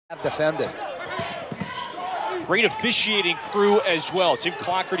Defended. Great officiating crew as well. Tim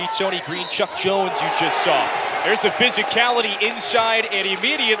Clockerty, Tony Green, Chuck Jones you just saw. There's the physicality inside, and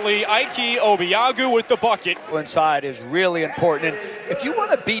immediately Ike Obiagu with the bucket. Inside is really important. And if you want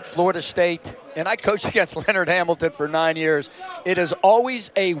to beat Florida State, and I coached against Leonard Hamilton for 9 years, it is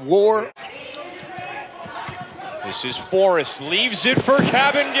always a war. This is Forrest, leaves it for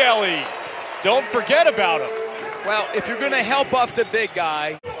Cabangeli. Don't forget about him. Well, if you're going to help off the big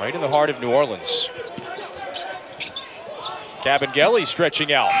guy. Right in the heart of New Orleans. Cabangeli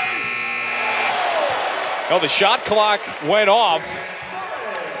stretching out. Oh, the shot clock went off.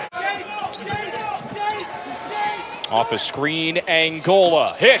 Off a screen,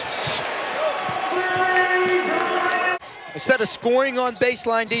 Angola hits. Instead of scoring on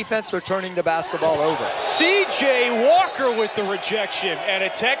baseline defense, they're turning the basketball over. C.J. Walker with the rejection, and a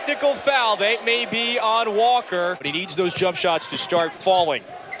technical foul that may be on Walker. But he needs those jump shots to start falling.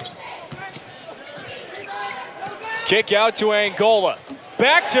 Kick out to Angola.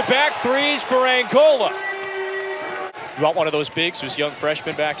 Back-to-back threes for Angola. You want one of those bigs, who's young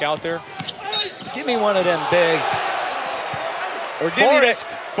freshman back out there? Give me one of them bigs. Or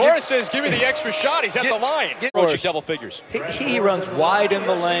Forrest says, give me the extra shot. He's at the line. Approaching double figures. He runs wide in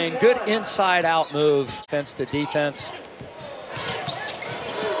the lane. Good inside-out move. Defense to defense.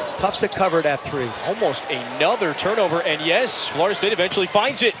 Tough to cover that three. Almost another turnover, and yes, Florida State eventually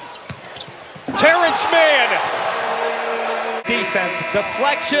finds it. Terance Mann. Defense,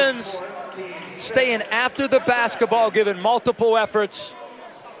 deflections, staying after the basketball, giving multiple efforts.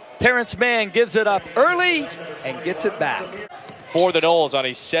 Terance Mann gives it up early and gets it back. For the Noles on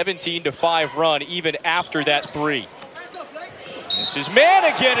a 17-5 run, even after that three. This is Mann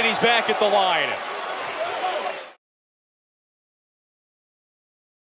again, and he's back at the line.